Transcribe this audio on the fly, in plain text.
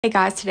Hey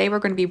guys, today we're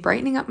going to be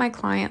brightening up my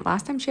client.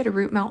 Last time she had a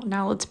root melt,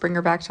 now let's bring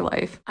her back to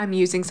life. I'm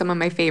using some of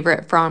my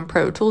favorite Fromm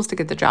Pro tools to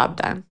get the job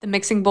done. The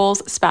mixing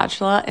bowls,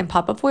 spatula, and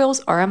pop-up foils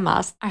are a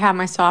must. I have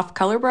my soft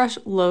color brush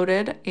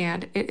loaded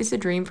and it is a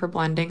dream for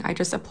blending. I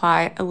just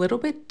apply a little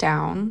bit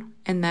down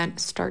and then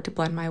start to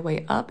blend my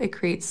way up. It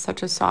creates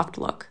such a soft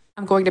look.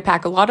 I'm going to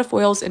pack a lot of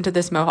foils into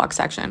this mohawk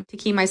section. To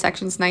keep my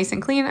sections nice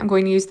and clean, I'm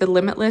going to use the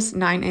Limitless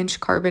 9-inch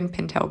carbon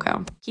pintail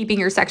comb. Keeping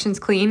your sections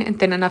clean and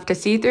thin enough to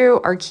see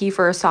through are key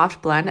for a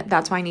soft blend.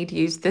 That's why I need to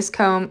use this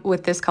comb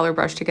with this color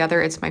brush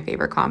together. It's my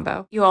favorite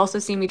combo. You also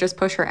see me just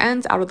push her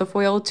ends out of the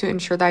foil to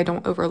ensure that I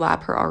don't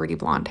overlap her already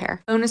blonde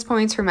hair. Bonus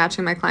points for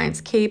matching my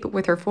client's cape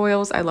with her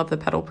foils. I love the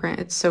petal print.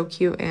 It's so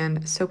cute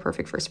and so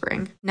perfect for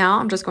spring. Now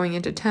I'm just going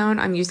into tone.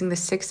 I'm using the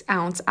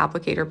 6-ounce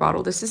applicator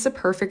bottle. This is a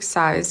perfect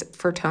size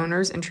for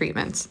toners and treatments.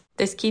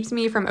 This keeps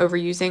me from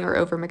overusing or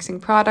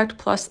overmixing product,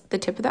 plus the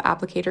tip of the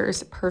applicator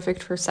is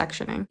perfect for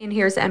sectioning. And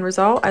here's the end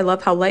result. I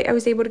love how light I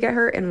was able to get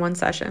her in one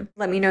session.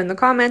 Let me know in the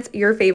comments your favorite